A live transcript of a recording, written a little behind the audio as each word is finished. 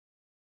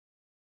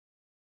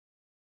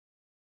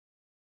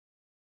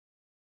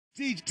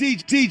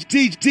DJ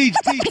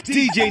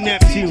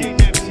Neptune.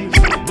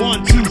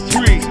 1, 2,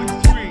 3.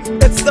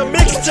 It's the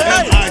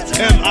mixtape.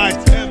 M.I.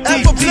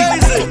 Ever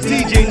blazing.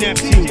 DJ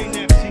Neptune.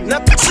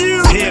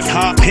 Neptune. Hip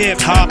hop.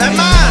 M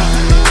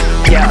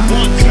I. Yeah.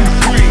 1,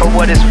 2, 3. For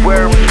what it's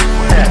worth,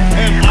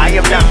 I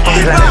am not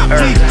from planet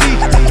Earth.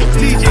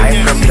 I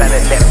am from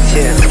planet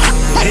Neptune.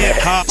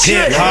 Hip hop.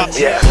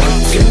 Yeah.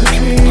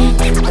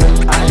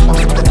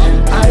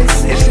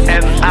 It's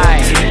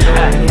M.I.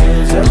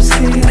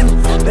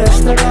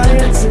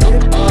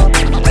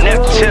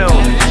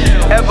 Neptune.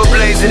 Ever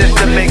blazing is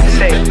the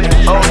mixtape.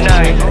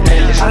 09.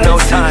 It's no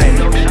time.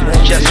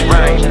 Just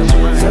right.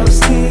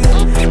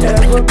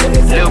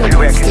 Loopy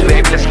Records,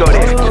 baby. Let's go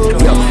there.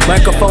 Yo,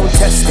 microphone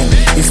testing.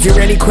 Is there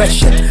any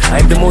question?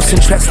 I'm the most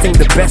interesting,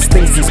 the best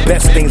things, these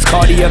best things.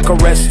 Cardiac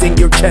arresting,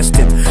 your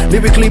chesting.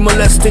 Lyrically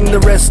molesting the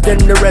rest, and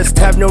the rest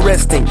have no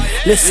resting.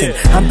 Listen,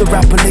 I'm the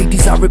rapper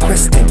ladies are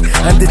requesting.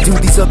 I'm the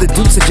dude, these other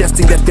dudes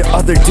suggesting that their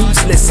other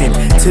dudes listen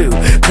too.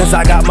 Cause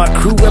I got my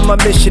crew and my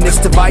mission is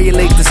to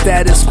violate the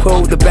status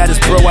quo. The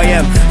baddest bro I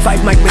am.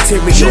 Fight mic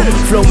material,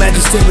 flow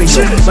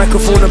magisterial,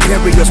 microphone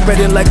imperial,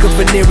 spreading like a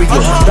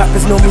venereal.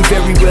 Rappers know me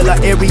very well, I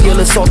aerial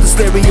assault the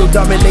stereo,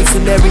 dominate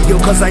scenario.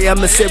 Cause I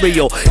am a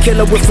serial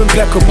killer with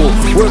impeccable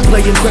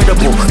wordplay,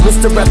 incredible.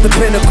 Mr. At the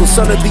pinnacle,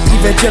 son of the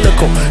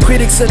evangelical.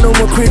 Critics are no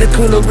more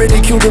critical or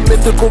ridicule the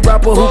mythical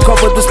rapper who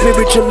covered the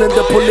spiritual and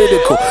the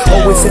political.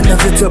 Always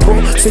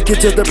inevitable, stick it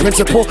to the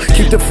principle.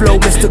 Keep the flow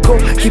mystical,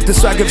 keep the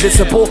swagger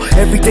visible.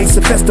 Every day's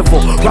a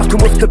festival,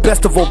 rocking with the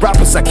best of all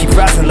rappers. I keep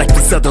rising like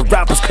these other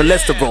rappers'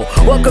 cholesterol.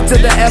 Welcome to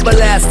the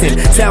everlasting,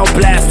 sound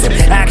blasting,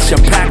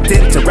 action packed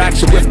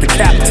interaction with the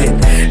captain.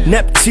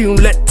 Neptune,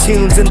 let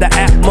tunes in the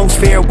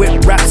atmosphere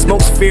with raps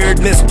most feared.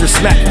 Mr.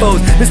 Smack foes,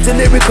 Mr.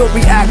 Lyrical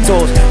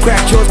Reactors,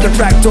 crack jaws,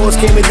 contractors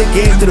came in the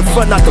game to the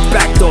front, not the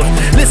back doors.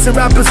 Listen,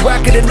 rappers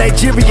whacking the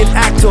Nigerian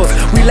actors.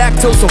 We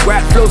lactose on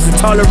rap flows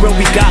intolerant.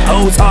 We got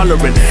hoes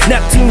hollering.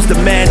 Neptune's the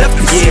man of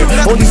the year.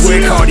 Only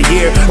wear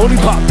Cartier, only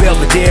pop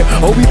Belvedere,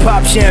 only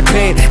pop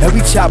champagne, and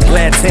we chop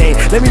plantain.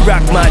 Let me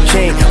rock my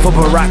chain for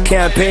Barack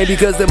campaign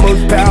because the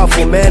most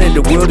powerful man in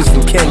the world is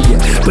from Kenya.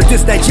 But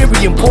this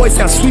Nigerian boy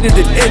sounds sweeter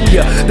than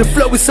India. The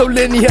flow is so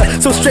linear,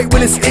 so straight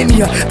when it's in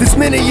ya. This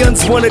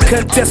minions wanna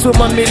contest with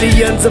my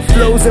millions of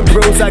flows and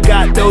bros. I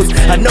got those.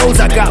 I knows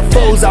I got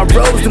foes. I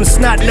rose them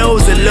snot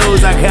nose and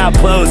lows. I got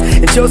pose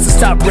and chose to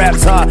stop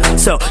raps hard.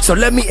 So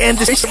let me end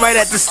this shit right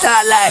at the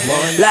start. Like.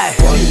 1,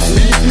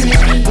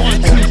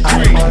 2,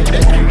 3.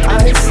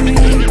 I see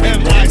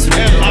M.I.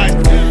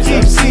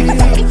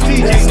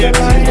 DJ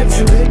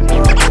Neptune.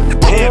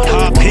 Hip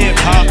hop.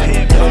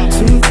 1,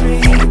 2,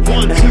 3.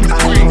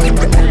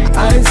 I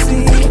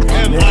see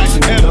M.I.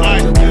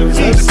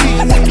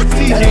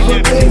 DJ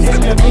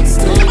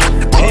Neptune.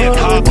 Hip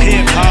hop.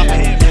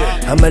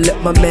 I'ma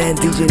let my man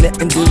DJ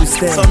Neptune do his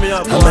thing.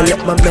 I'ma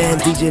let my man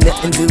DJ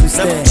Neptune do his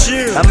thing.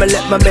 I'ma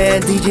let my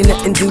man DJ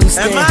Neptune do his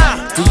thing.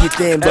 Do your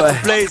thing, boy.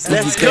 Do your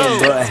thing,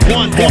 boy.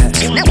 1, 2,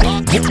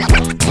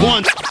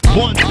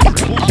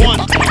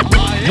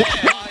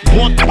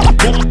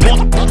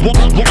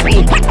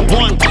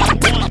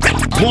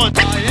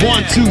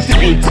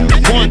 3.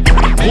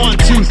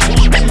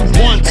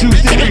 1, 2,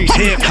 3.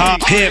 Hip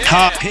hop.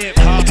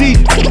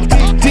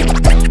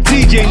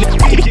 DJ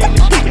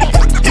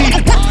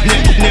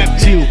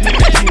Neptune.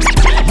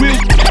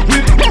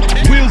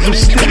 Wheels of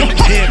steel.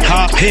 Hip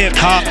hop.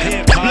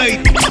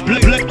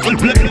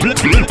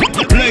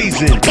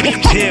 Blazing.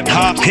 Hip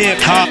hop.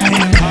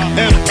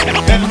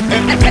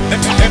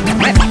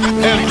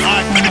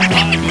 M.I.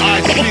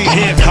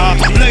 Hip hop.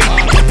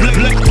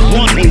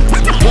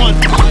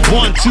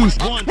 1, 2,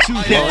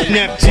 3.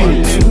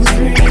 Neptune.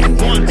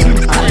 1, 2,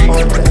 3.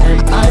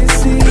 I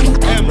see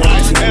M.I.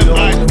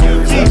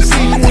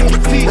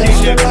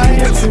 DJ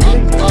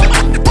Neptune.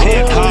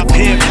 Hip hop.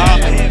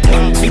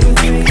 1, 2,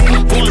 3.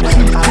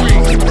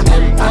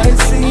 I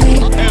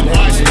see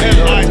M.I.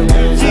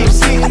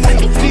 DJ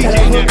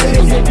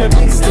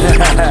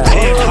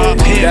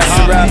Neptune. That's a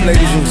wrap,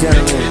 ladies and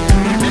gentlemen.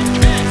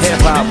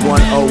 Hip Hop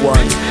 101.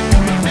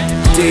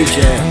 DJ,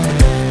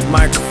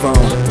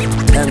 microphone,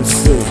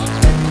 MC.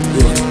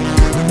 Yeah.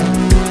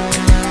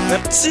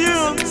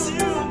 Neptune.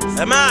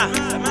 M I.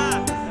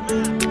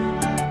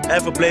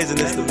 Ever blazing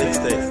is the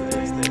mixtape.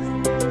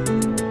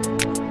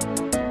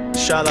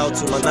 Shout out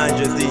to my 9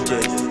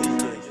 DJs.